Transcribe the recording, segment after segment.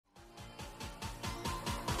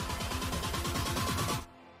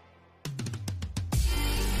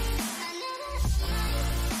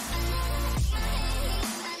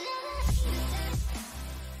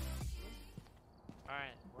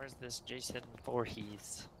this Jason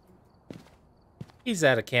Voorhees? He's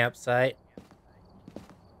at a campsite.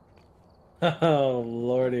 Oh,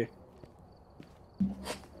 lordy.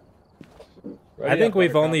 I think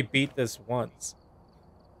we've only beat this once.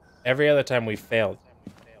 Every other time we failed.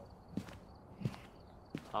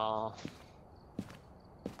 Oh.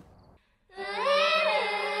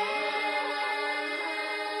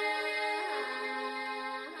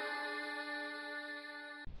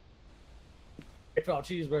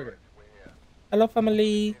 Cheeseburger. Hello,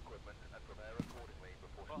 family.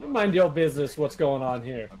 You mind your business what's going on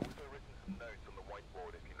here.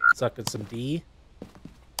 Sucking some D.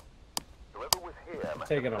 I'm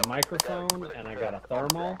taking a microphone and I got a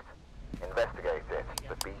thermal.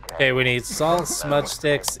 Okay, we need salt, smudge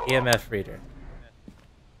sticks, EMF reader.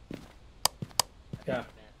 Yeah,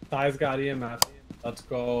 Ty's got EMF. Let's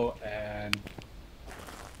go and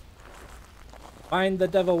find the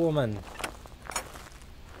devil woman.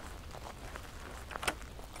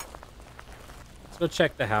 Let's go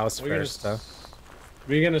check the house first, huh?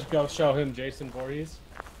 We're gonna go show him Jason Voorhees.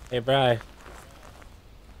 Hey, Bri.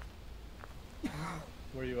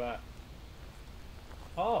 Where you at?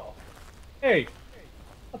 Oh. Hey.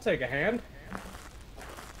 I'll take a hand.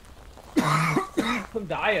 I'm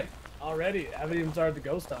dying already. I haven't even started the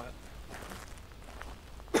ghost hunt.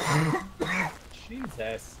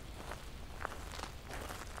 Jesus.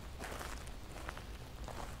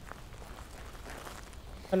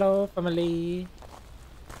 Hello, family.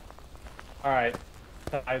 Alright.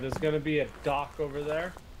 There's gonna be a dock over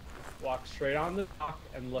there. Walk straight on the dock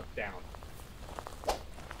and look down.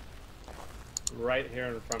 Right here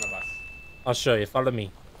in front of us. I'll show you. Follow me.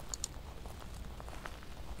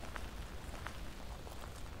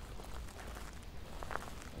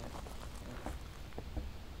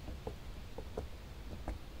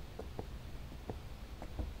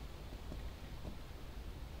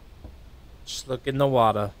 Just look in the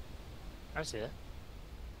water. I see it.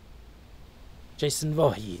 Jason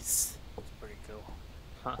Voorhees. That's pretty cool.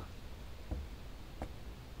 Huh.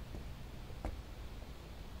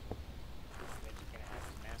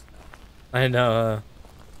 I know.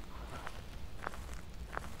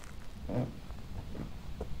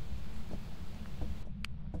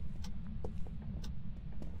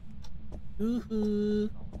 Woohoo!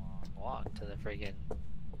 Walk to the friggin'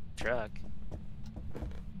 truck.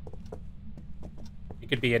 You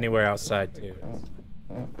could be anywhere outside too.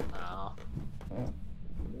 Oh.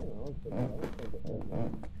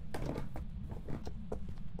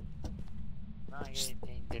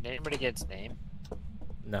 Did anybody get his name?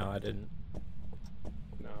 No, I didn't.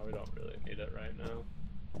 No, we don't really need it right now.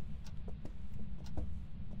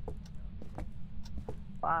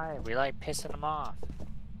 Why? We like pissing him off.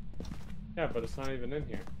 Yeah, but it's not even in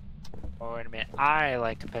here. Oh, wait a minute. I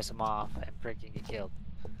like to piss him off and freaking get killed.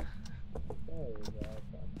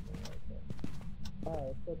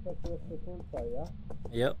 Alright, so check the rest of the campsite, yeah?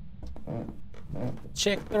 Yep.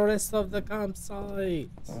 Check the rest of the campsite.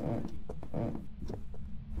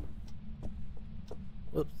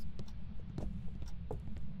 Whoops.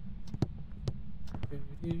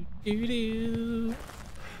 Do-do-do-do.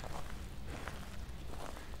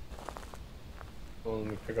 Well, let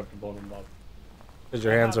me pick up the bowling ball. Because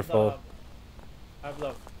your hands are full. I have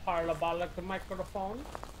the parabolic microphone.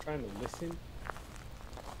 Trying to listen.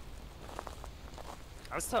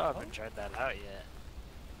 I still haven't tried that out yet.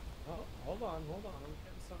 Oh, hold on. I'm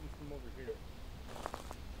getting something from over here.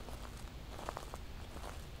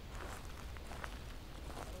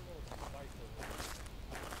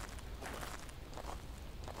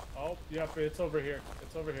 Oh, yep, it's over here.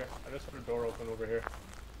 It's over here. I just heard a door open over here.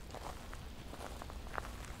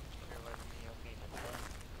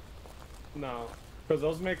 No, because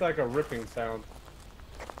those make like a ripping sound.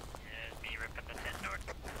 Yeah, me ripping the tent door.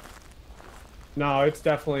 No, it's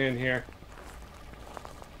definitely in here.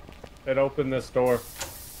 It opened this door.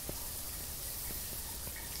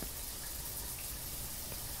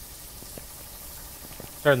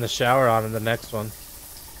 Turn the shower on in the next one.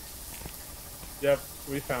 Yep,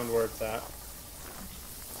 we found where it's at.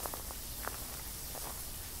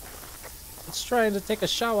 It's trying to take a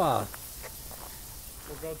shower.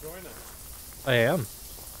 We'll go join it. I am.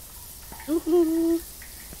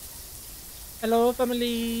 Hello,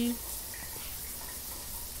 family. You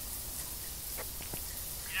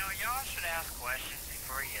know, y'all should ask questions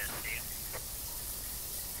before you do.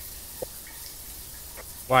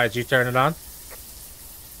 Why, did you turn it on?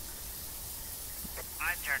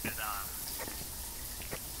 I turned it on.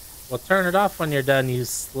 Well, turn it off when you're done, you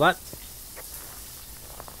slut.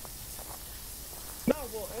 No,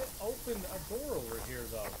 well, it opened a door over here,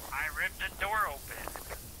 though. I ripped the door open.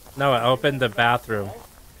 No, it opened the bathroom.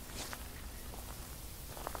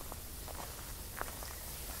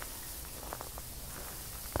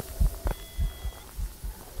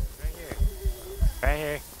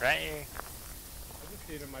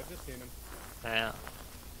 him. I just seen him. Yeah.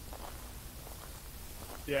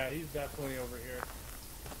 Yeah, he's definitely over here.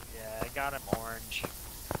 Yeah, I got him orange.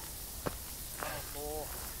 Oh, cool.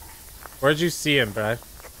 Where'd you see him, Brad?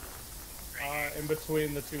 In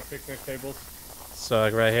between the two picnic tables. So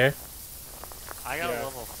like right here? I got a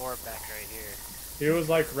level 4 back right here. He was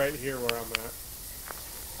like right here where I'm at.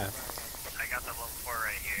 I got the level 4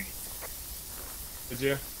 right here. Did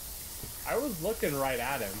you? I was looking right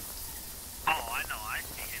at him. Oh, I know. I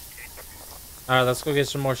see him too. Alright, let's go get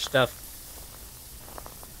some more stuff.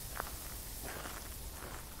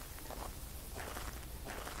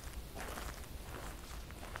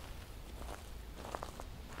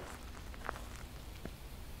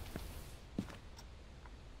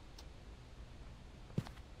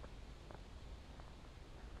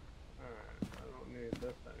 Alright, I don't need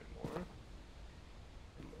this anymore.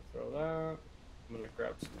 I'm gonna throw that. I'm gonna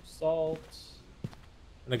grab some salt. I'm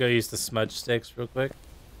gonna go use the smudge sticks real quick.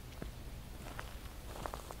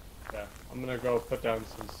 Yeah, I'm gonna go put down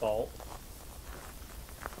some salt.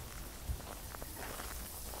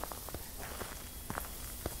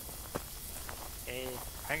 Hey,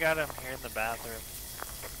 I got him here in the bathroom.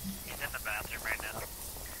 He's in the bathroom right now.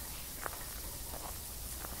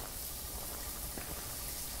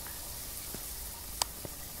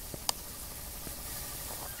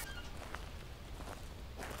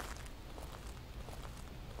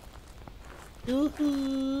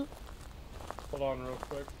 Yoo-hoo. Hold on real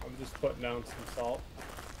quick. I'm just putting down some salt.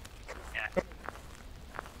 Yeah.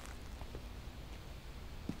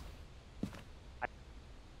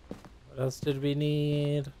 What else did we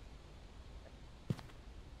need?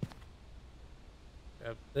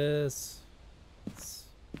 Grab this.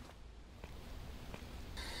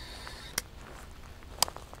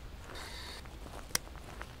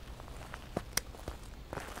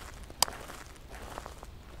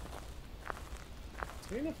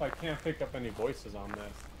 Seeing if I can't pick up any voices on this.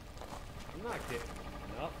 I'm not getting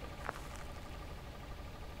nothing.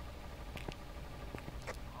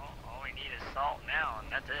 All we need is salt now,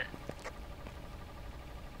 and that's it.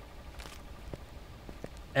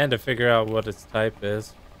 And to figure out what its type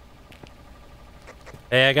is.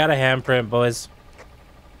 Hey, I got a handprint, boys.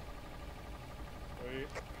 Wait.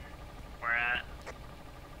 Where at?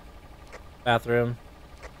 Bathroom.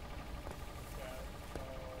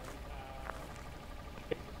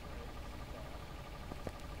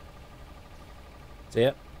 See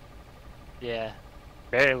it? Yeah,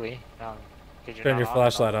 barely. Turn your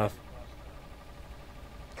flashlight off.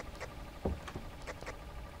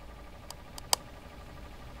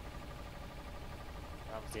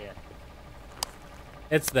 That was it.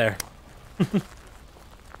 It's there.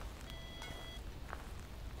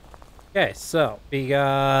 Okay, so we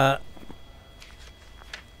got Ooh,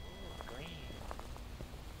 green.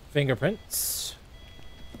 fingerprints.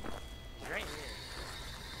 He's right here.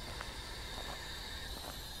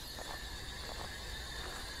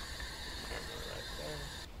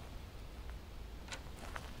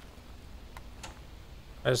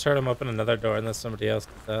 I just heard him open another door unless somebody else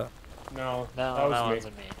did that. No, No, that was me.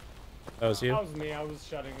 wasn't me. That was you? That was me. I was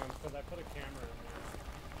shutting them because I put a camera in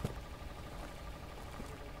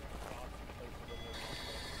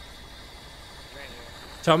He's right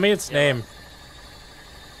here. Tell me its Yeah. name.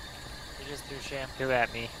 He just threw shampoo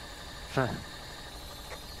at me. Thomas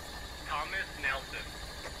Nelson.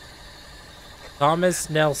 Thomas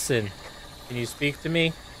Nelson. Can you speak to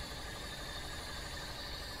me?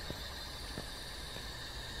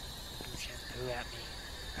 Threw shampoo at me.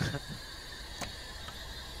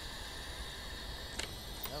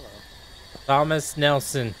 Hello. Thomas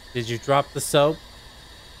Nelson. Did you drop the soap?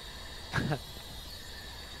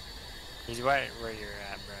 He's right where you're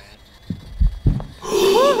at, Brian.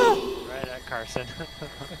 Right at Carson.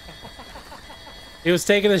 He was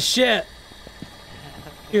taking a shit.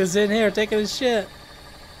 He was in here taking a shit.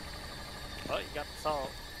 Oh, you got the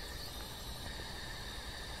salt.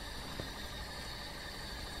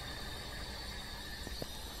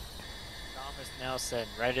 Thomas Nelson,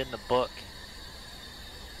 right in the book.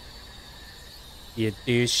 You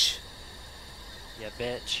douche. Yeah,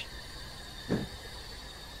 bitch.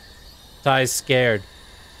 Ty's scared.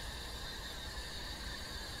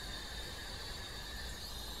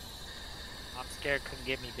 I'm scared, couldn't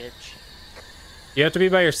get me, bitch. You have to be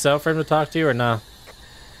by yourself for him to talk to you or nah?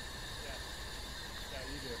 Yeah,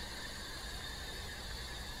 you do.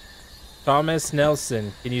 Thomas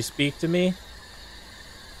Nelson, can you speak to me?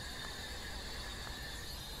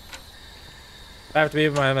 If I have to be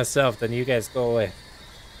by myself, then you guys go away.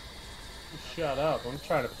 Shut up. I'm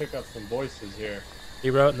trying to pick up some voices here.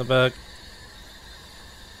 He wrote in the book.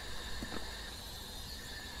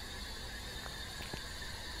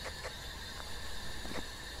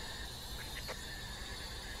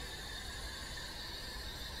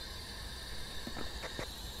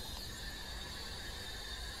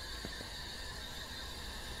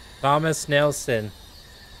 Thomas Nelson.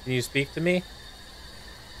 Can you speak to me?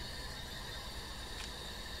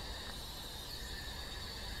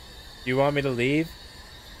 Do you want me to leave?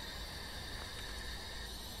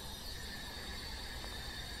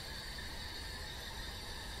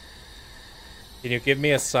 Can you give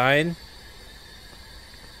me a sign?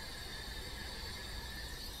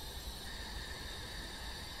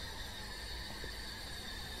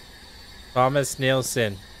 Thomas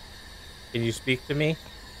Nielsen. Can you speak to me?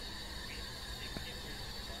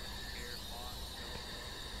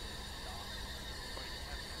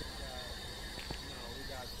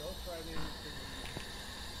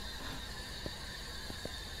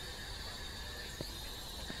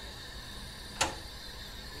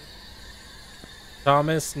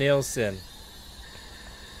 Thomas Nielsen.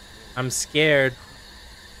 I'm scared.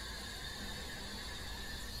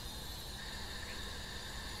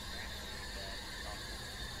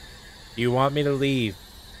 Do you want me to leave?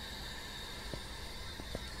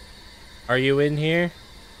 Are you in here?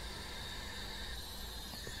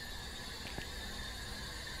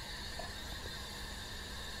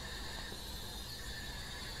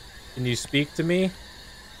 Can you speak to me?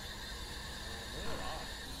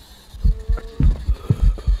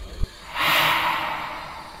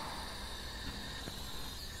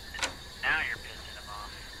 Now you're pissing him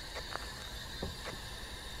off.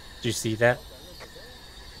 Did you see that?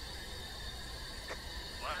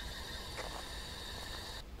 What?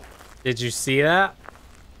 Did you see that?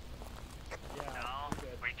 No,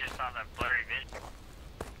 we just saw the blurry vision.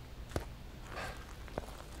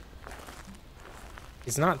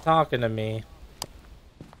 He's not talking to me.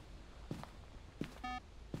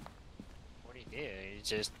 What do you do? You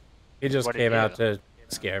just He just What'd he came out do?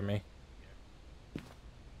 to scare me.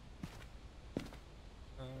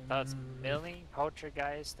 That's milling,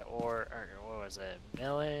 poltergeist, or what was it?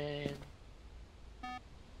 Milling.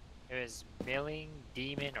 It was milling,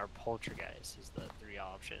 demon, or poltergeist is the three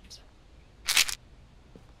options. 'Cause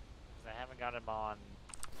I haven't got him on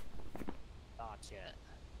thoughts yet.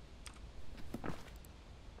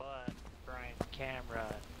 But Brian's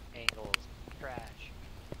camera angles trash.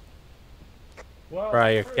 Well,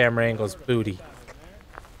 Bri, your first camera I angle's ordered booty. that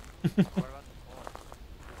in there. What about the floor?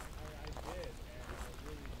 I did, and it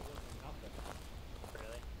really wasn't nothing.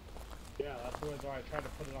 Really? Yeah, that's why I tried to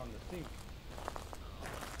put it on the sink.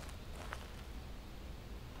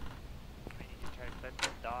 I mean, you just try to put the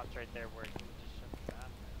dots right there where you can just shut the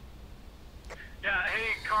bathroom. Yeah,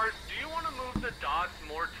 hey, Cars, do you want to move the dots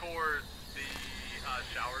more towards the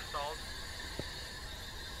shower stalls?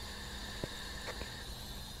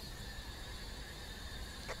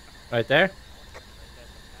 Right there?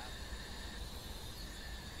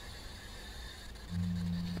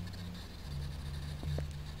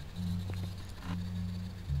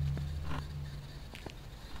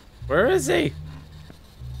 Where is he?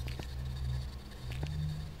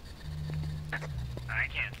 I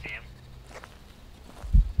can't see him.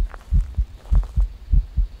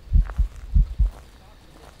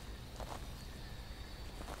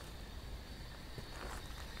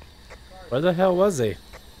 Where the hell was he? Can't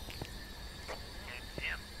see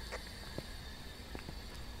him.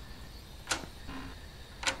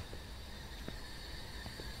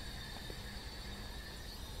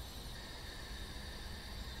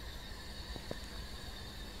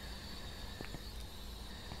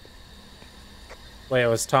 Wait, it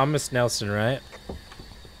was Thomas Nelson, right?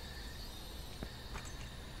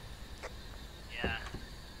 Yeah.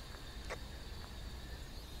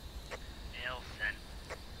 Nielsen.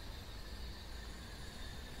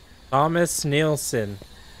 Thomas Nielsen.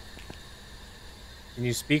 Can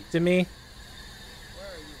you speak to me? Where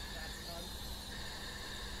are you, fat cunt?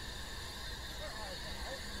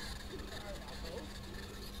 Where are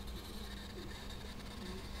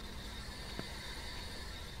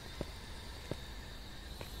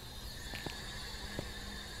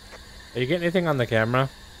thou? Are you getting anything on the camera?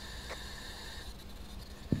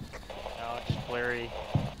 No, just blurry.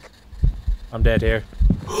 I'm dead here.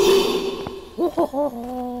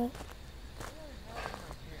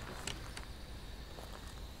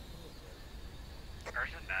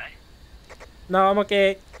 Person die? No, I'm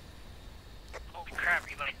okay. Holy crap,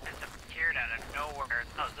 he like disappeared out of nowhere.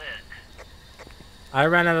 That was it. I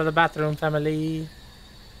ran out of the bathroom, family.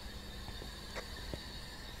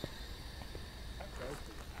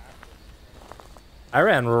 I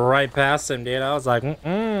ran right past him, dude. I was like, What do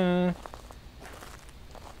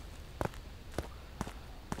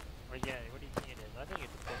you think it is? I think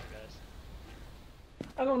it's a poltergeist.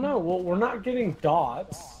 I don't know. Well, we're not getting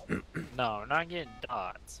dots. No, we're not getting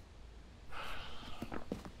dots.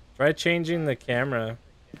 Try changing the camera.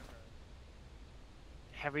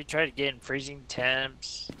 Have we tried getting freezing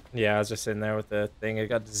temps? Yeah, I was just in there with the thing. It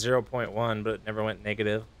got to 0.1, but it never went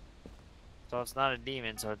negative. So it's not a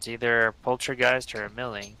demon, so it's either a poltergeist or a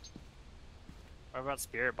milling. What about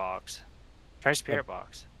spirit box? Try spirit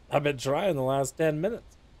box. I've been trying the last 10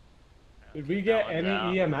 minutes. Did we get any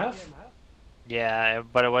EMF? Yeah,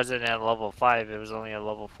 but it wasn't at level 5. It was only at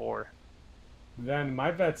level 4. Then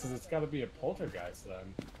my bet says it's got to be a poltergeist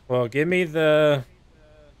then. Well, give me the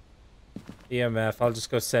EMF. I'll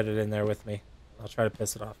just go set it in there with me. I'll try to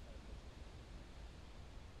piss it off.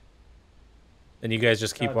 Then you guys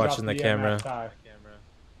just keep watching the camera.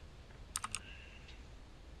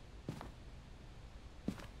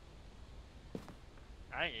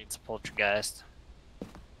 I think it's a poltergeist.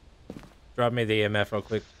 Drop me the EMF real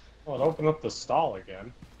quick. Oh, it opened up the stall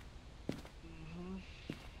again.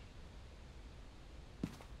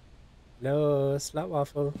 Hello, slot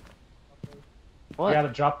waffle. What? I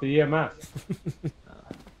gotta drop the EMF. It's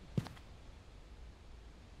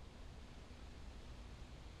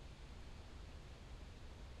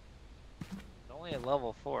only at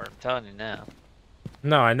level 4, I'm telling you now.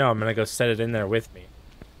 No, I know. I'm gonna go set it in there with me.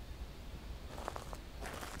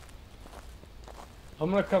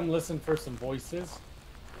 I'm gonna come listen for some voices.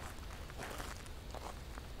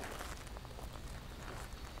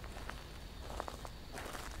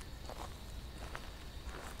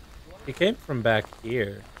 He came from back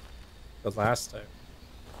here the last time.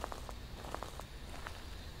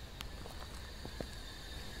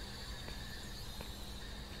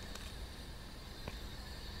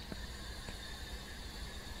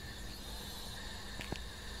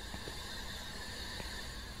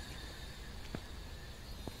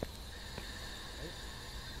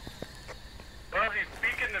 Well, he's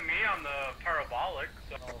speaking to me on the parabolic,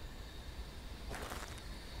 so...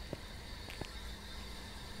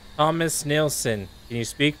 Thomas Nielsen, can you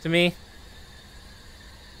speak to me?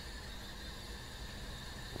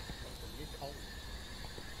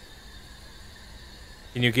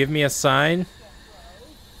 Can you give me a sign?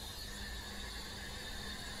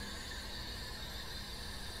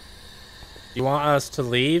 You want us to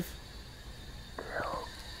leave?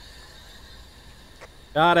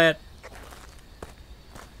 Got it.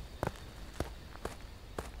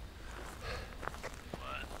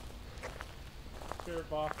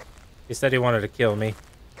 He said he wanted to kill me.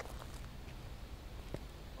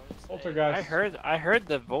 Poltergeist. I heard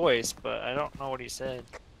the voice, but I don't know what he said.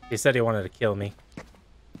 He said he wanted to kill me.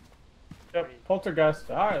 Yep, poltergeist.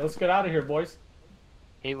 Alright, let's get out of here, boys.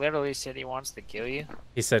 He literally said he wants to kill you.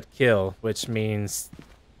 He said kill, which means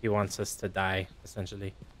he wants us to die,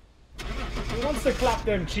 essentially. He wants to clap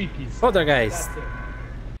them cheekies. Poltergeist. That's it.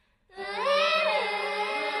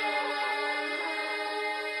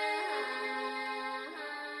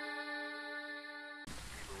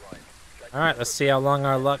 Alright, let's see how long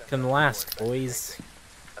our luck can last, boys.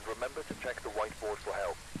 And remember to check the whiteboard for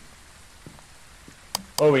help.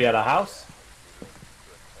 Oh, we at a house?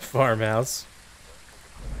 Farmhouse.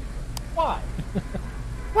 Why?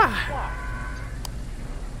 Why?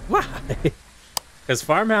 Why? Because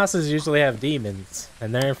farmhouses usually have demons,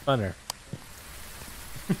 and they're funner.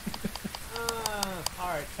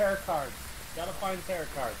 Alright, tarot cards. Gotta find tarot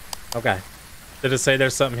cards. Okay. Did it say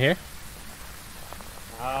there's something here?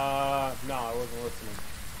 No, I wasn't listening.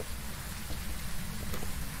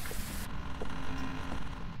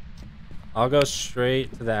 I'll go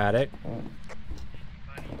straight to the attic.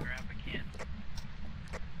 Buddy, grab a can.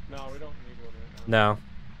 No, we don't need one right now.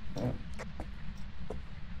 No.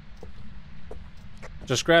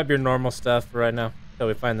 Just grab your normal stuff for right now until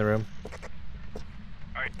we find the room.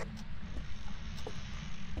 Alright.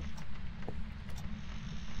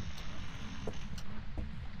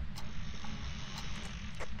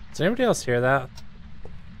 Does anybody else hear that?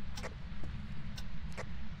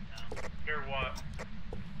 Hear what?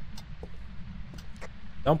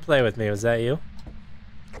 Don't play with me. Was that you?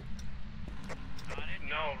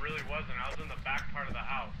 No, it really wasn't. I was in the back part of the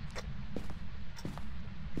house.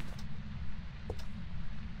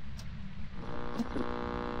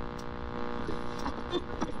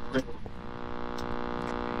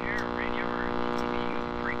 Here, radio or TV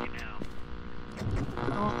freaking out.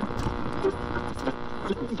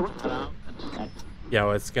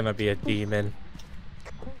 Yo, it's gonna be a demon.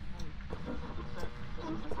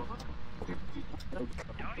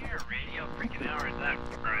 Y'all hear a radio freaking out, or is that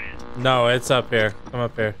Brian? No, it's up here. Come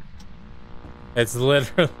up here. It's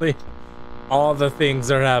literally all the things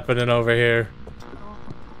are happening over here.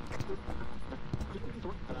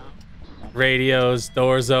 Radios,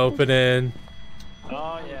 doors opening.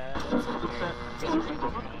 Oh yeah.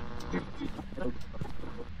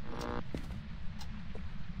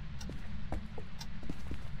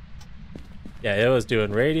 Yeah, it was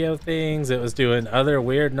doing radio things. It was doing other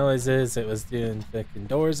weird noises. It was doing fucking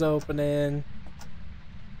doors opening.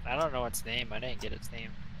 I don't know its name. I didn't get its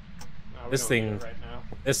name. No, we This don't thing- need it right now.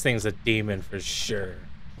 This thing's a demon for sure.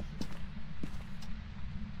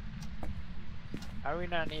 How do we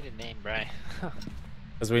not need a name, Bri?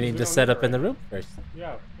 Because we need We to don't set need up it in the right room first.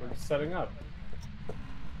 Yeah, we're just setting up.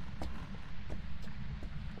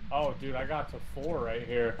 Oh, dude, I got to 4 right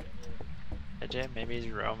here. Hey, Jim, maybe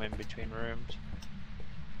he's roaming between rooms.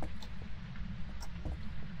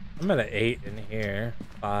 I'm at an 8 in here.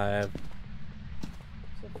 5.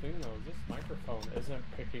 That's the thing, though. This microphone isn't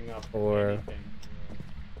picking up 4. anything.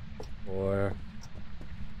 4.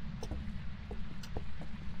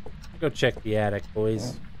 Go check the attic,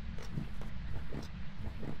 boys.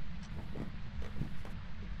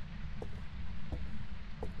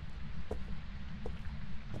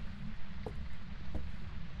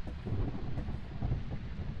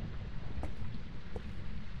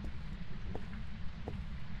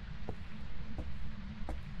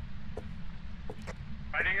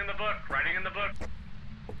 Writing in the book. Writing in the book.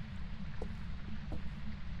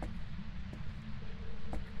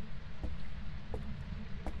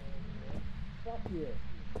 Fuck you.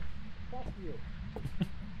 Fuck you.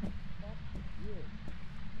 Fuck you.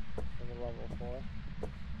 For the level 4.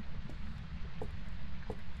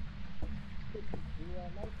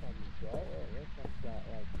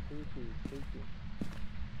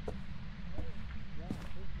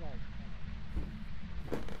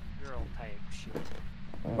 Girl type shit.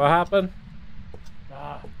 What happened?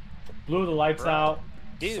 Ah, blew the lights Bro. out,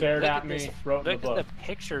 Dude, stared look at me, this, wrote in look the book. at the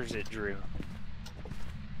pictures it drew.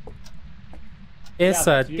 It's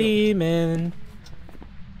Yeah, a that's you. demon.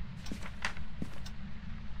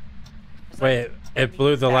 It's Wait, like it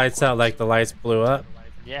blew the lights out like the lights blew up?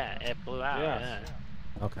 Yeah, it blew out. Yes.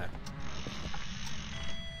 Yeah. Okay.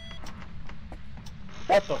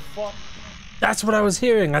 What the fuck? That's what I was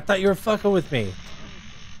hearing. I thought you were fucking with me.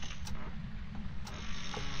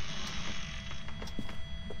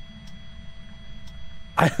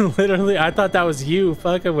 I thought that was you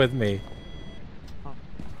fucking with me.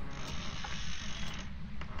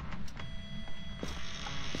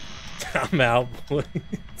 I'm out, please.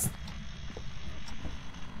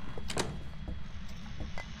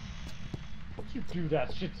 You do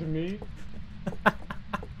that shit to me? You got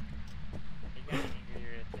angry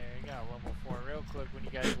right there. You got level 4 real quick when you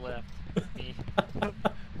guys left. Me.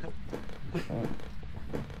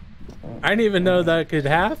 I didn't even know that could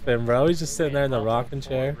happen, bro. He's just sitting there in the Level rocking 4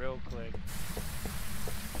 chair. Real quick.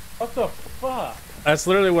 What the fuck? That's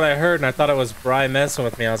literally what I heard, and I thought it was Bri messing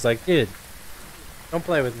with me. I was like, dude, don't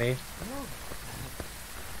play with me.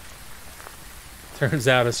 Turns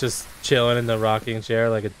out it's just chilling in the rocking chair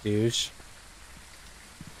like a douche.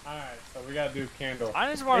 Alright, so we gotta do candle.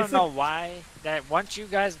 I just want It's to a- know why that once you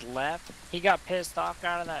guys left, he got pissed off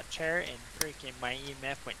out of that chair and freaking my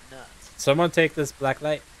EMF went nuts. Someone take this black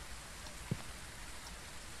light.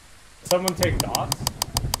 Someone take dots?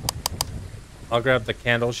 I'll grab the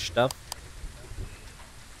candle stuff.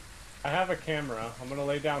 I have a camera. I'm gonna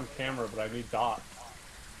lay down camera, but I need dots.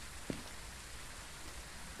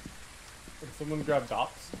 Can someone grab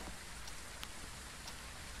dots?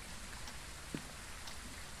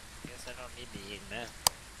 Guess I don't need the EMF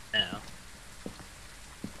now.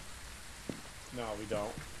 No, we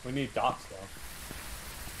don't. We need dots, though.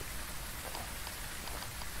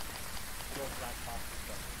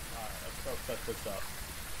 Alright, let's go set this up.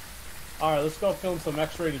 Alright, let's go film some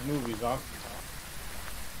X-rated movies, huh?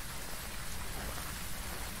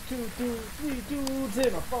 3 dudes in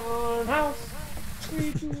a farmhouse.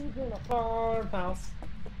 3 dudes in a farmhouse.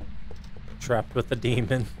 Trapped with a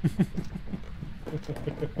demon.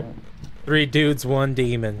 3 dudes, 1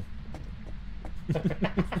 demon.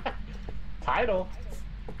 Title.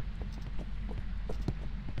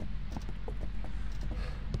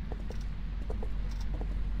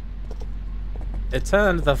 It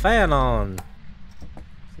turned the fan on.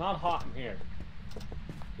 It's not hot in here.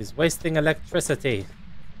 He's wasting electricity.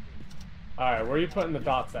 Alright, where are you putting the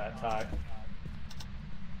dots at, Ty?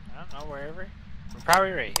 I don't know, wherever. I'm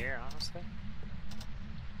probably right here, honestly.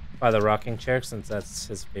 By the rocking chair, since that's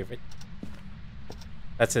his favorite.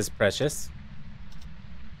 That's his precious.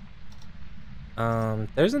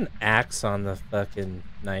 There's an axe on the fucking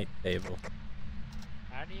night table.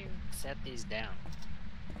 How do you set these down?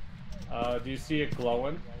 Do you see it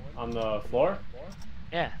glowing on the floor?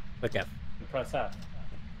 Yeah. Look at. And press F.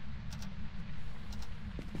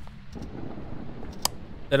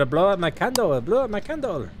 Did it blow up my candle? It blew up my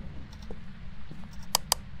candle.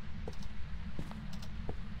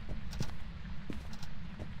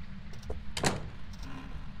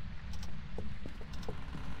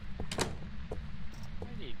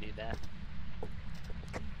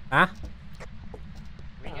 Huh?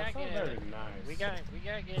 We Oh, gotta that's not get very a, nice. we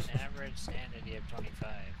gotta get an average sanity of 25.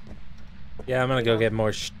 Yeah, I'm gonna go get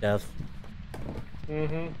more stuff.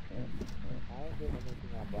 Mm-hmm. I ain't getting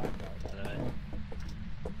anything on blackout, by the way.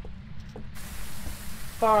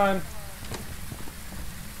 Fine.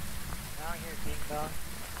 Out here,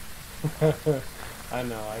 ding dong. I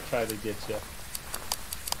know, I tried to get you.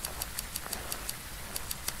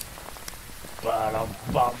 Well,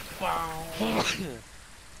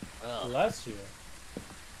 Bless you.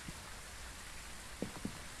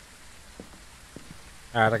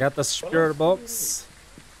 Alright, I got the spirit box.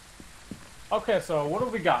 Okay, so what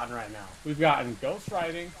have we gotten right now? We've gotten ghost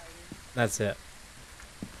writing. That's it.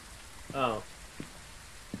 Oh.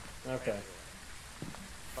 Okay.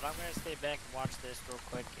 but I'm gonna stay back and watch this real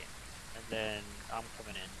quick, and then I'm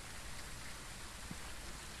coming in.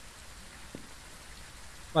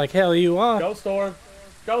 Like hell you are. Ghost orb.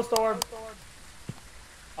 Ghost orb.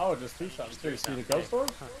 Oh, just threw something too. You see the ghost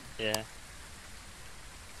orb? Yeah.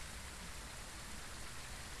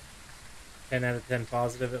 10 out of 10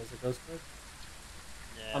 positive it was a ghost orb.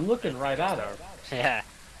 Yeah. I'm looking right at her. Yeah.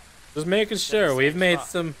 Just making sure. the We've same made spot.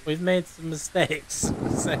 some mistakes.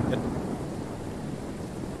 Just saying.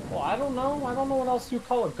 Well, I don't know. I don't know what else you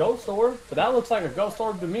call a ghost orb, but that looks like a ghost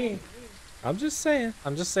orb to me. I'm just saying.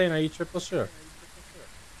 Are you triple sure?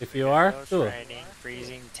 If you are, Ghost cool. riding,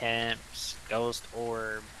 freezing temps, ghost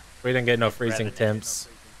orb. We didn't get no freezing Revenant. temps.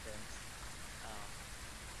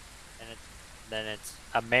 And then it's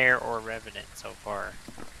a mare or revenant so far.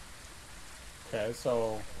 Okay,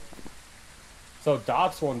 so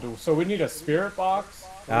dots won't do. So we need a spirit box.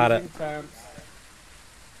 Got it. freezing temps,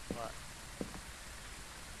 What?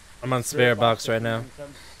 I'm on spirit box right now.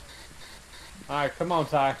 Alright, come on,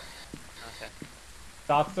 Ty. Okay.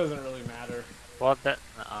 Dots doesn't really matter. Well, that.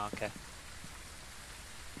 Okay.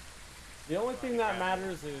 The only thing that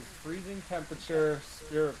matters is freezing temperature,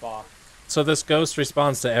 spirit box. So this ghost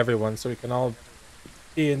responds to everyone, so we can all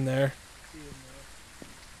be in there.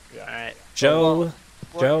 Yeah. All right. Joe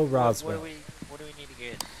What Roswell. do we need to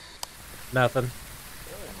get? Nothing.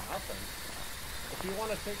 Really nothing. If you want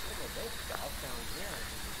to take some of this stuff down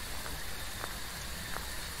here.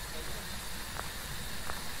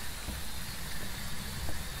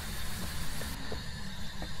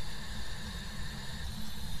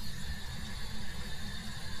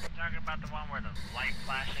 Talking about the one where the light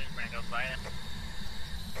flashes when it goes by it?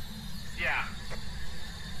 Yeah.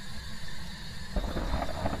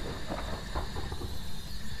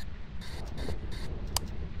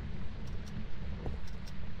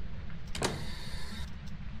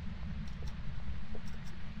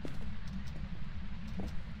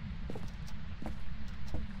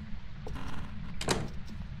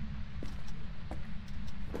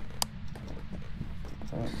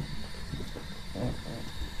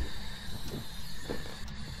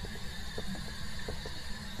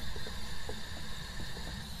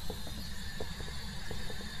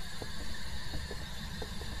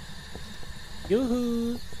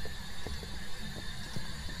 Yoo-hoo.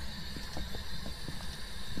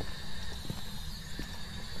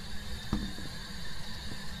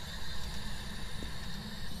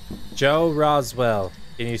 Joe Roswell,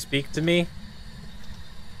 can you speak to me?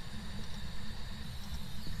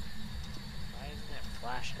 Why isn't it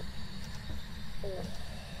flashing?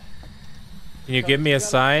 Can you give me a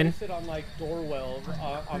sign? Place it on like doorwell,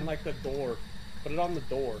 on like the door. Put it on the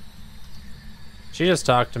door. She just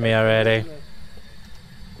talked to me already.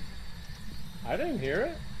 I didn't hear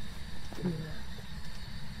it.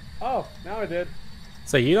 Oh, now I did.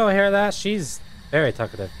 So you don't hear that? She's very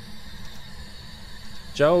talkative.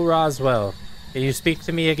 Joe Roswell, can you speak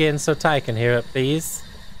to me again so Ty can hear it, please?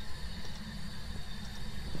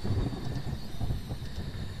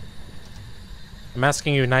 I'm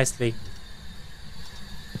asking you nicely.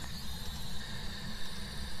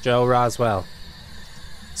 Joe Roswell,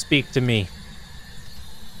 speak to me.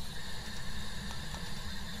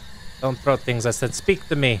 Don't throw things. I said speak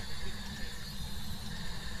to me.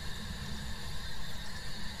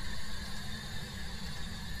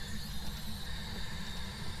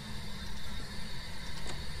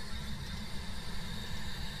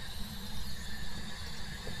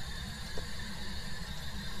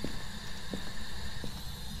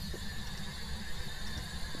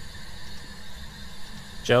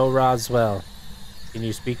 Joe Roswell, can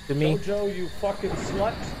you speak to me? Joe, you fucking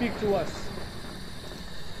slut, speak to us.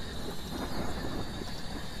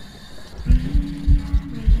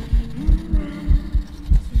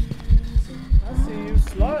 I see you,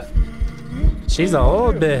 slut. She's a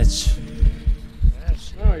old bitch.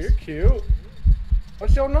 Oh, you're cute.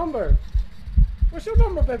 What's your number? What's your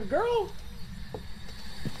number, baby girl?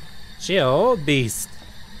 She a old beast.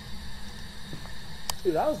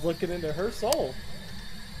 Dude, I was looking into her soul.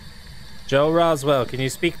 Joe Roswell, can you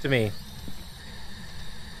speak to me?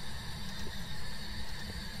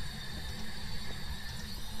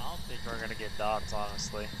 I don't think we're gonna get dogs,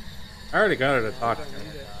 honestly. I already got her to talk to me.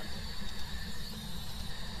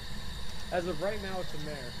 As of right now, it's a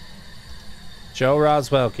mare. Joe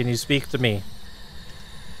Roswell, can you speak to me?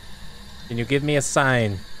 Can you give me a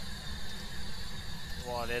sign?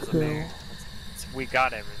 Well, it is a mare. We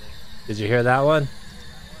got everything. Did you hear that one?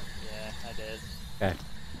 Yeah, I did. Okay.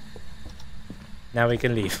 Now we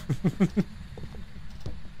can leave.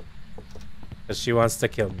 Because she wants to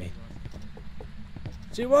kill me.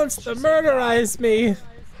 She wants to murderize me.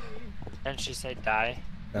 Didn't she say die?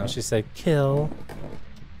 No, she said kill.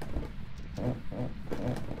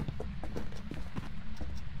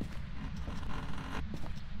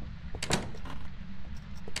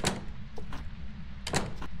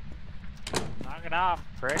 Knock it off,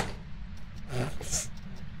 prick.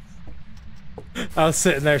 I was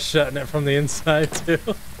sitting there shutting it from the inside too.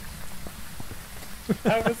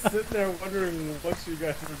 I was sitting there wondering what you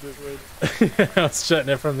guys were doing. I was shutting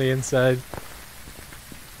it from the inside.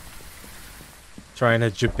 Trying to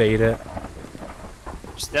debate it.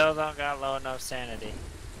 Still don't got low enough sanity.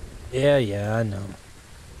 Yeah, I know.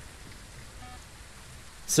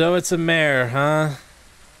 So it's a mare, huh?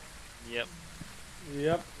 Yep.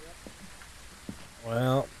 Yep.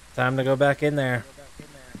 Well, time to go back in there.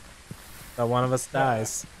 So one of us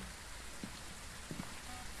dies.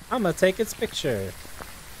 I'm gonna take its picture.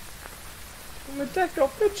 I'm gonna take a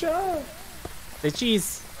picture. Say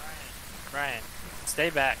cheese. Brian, stay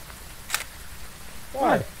back.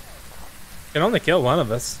 Why? Can only kill one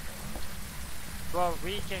of us. Well,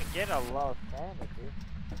 we can get a low sanity.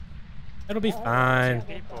 It'll be fine.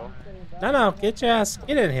 People. No, get your ass.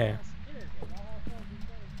 Get in here.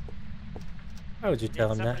 Why would you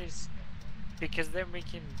tell him that? Somebody's- Because then we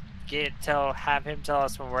can have him tell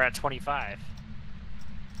us when we're at 25.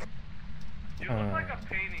 You look like a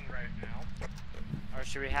painting right now. Or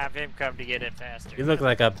should we have him come to get it faster? You look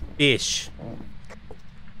like a bitch.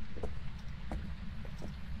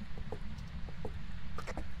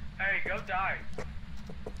 Hey, go die.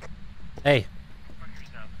 Hey, Fuck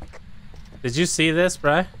yourself. did you see this,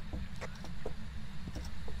 bro?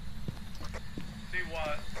 See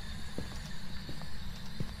what?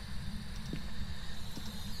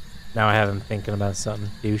 Now I have him thinking about something,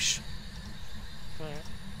 douche. I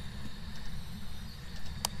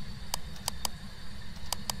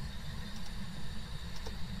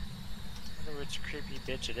wonder which creepy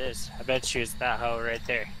bitch it is. I bet she was that hoe right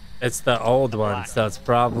there. It's the old one, black. so it's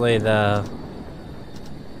probably the...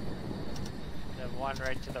 The one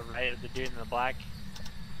right to the right of the dude in the black.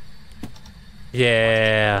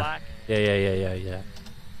 Yeah. Black. Yeah.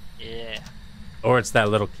 Yeah. Or it's that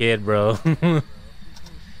little kid, bro.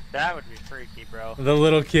 That would be freaky, bro. The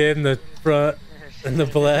little kid in the front in the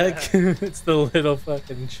black. It's the little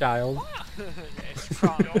fucking child.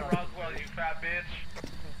 Strong Joe dog. Roswell, you fat bitch.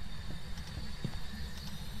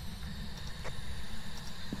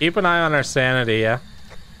 Keep an eye on our sanity, yeah?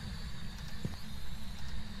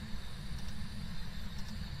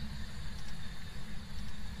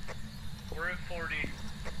 We're at 40.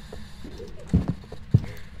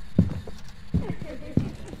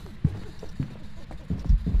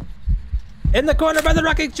 In the corner by the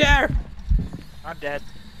rocking chair! I'm dead.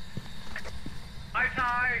 Hi,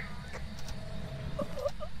 Ty.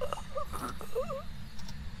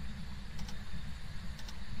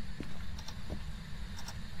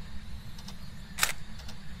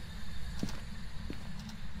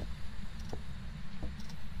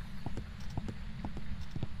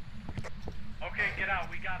 Okay, get out.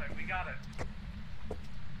 We got it. We got it.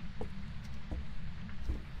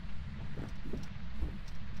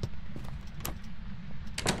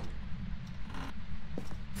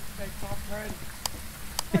 Hey, top friend.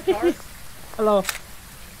 Hi, Cars. Hello.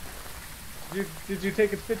 Did you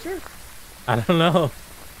take a picture? I don't know.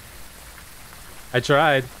 I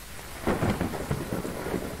tried.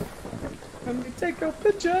 Let me take a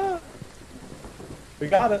picture. We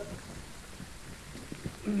got it.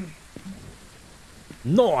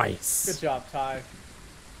 Nice. Good job, Ty.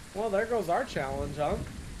 Well, there goes our challenge, huh?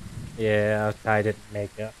 Yeah, I didn't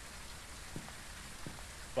make it.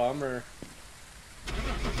 Bummer.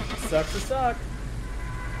 Sucks to suck.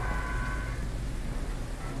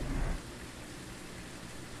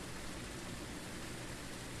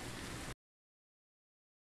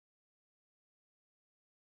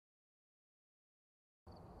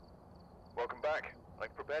 Welcome back.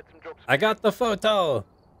 I've prepared some jobs. I got the photo.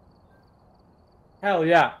 Hell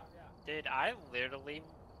yeah. Dude,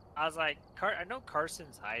 I was like, I know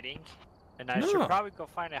Carson's hiding, and I No. should probably go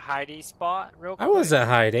find a hiding spot real quick. I wasn't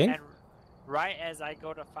hiding. And right as I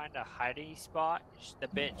go to find a hiding spot, the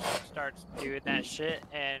bitch starts doing that shit,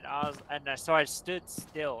 and so I stood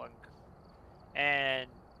still, and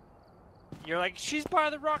you're like, she's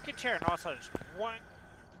by the rocket chair, and all of a sudden, one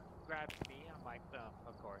grabs me. I'm like, oh,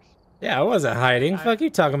 of course. Yeah, I wasn't hiding. Fuck you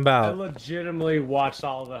talking I about? legitimately watched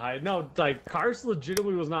all the hide. No, like Cars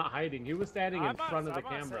legitimately was not hiding. He was standing in I'm not- front of the I'm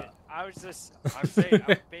not camera. saying- I was just, I'm saying,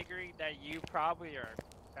 I'm figuring that you probably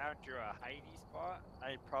found your hiding spot.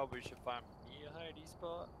 I probably should find me a hiding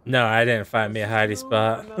spot. No, I didn't find me a hiding Do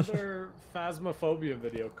spot. Another Phasmophobia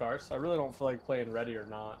video, Cars. I really don't feel like playing Ready or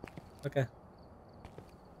Not. Okay.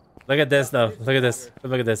 Look at this though. Look at this.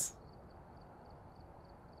 Look at this.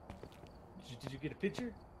 Did you get a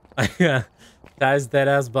picture? Yeah, Ty's dead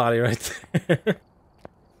ass body right there.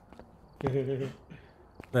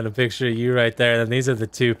 Then a picture of you right there. And these are the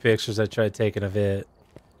two pictures I tried taking of it.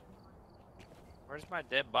 Where's my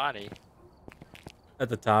dead body? At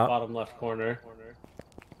the top. Bottom left corner.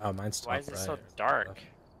 Oh, mine's top Why is it so right. dark?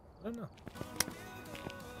 I don't know.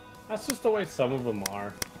 That's just the way some of them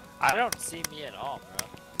are. I don't see me at all, bro.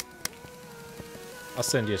 I'll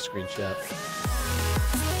send you a screenshot.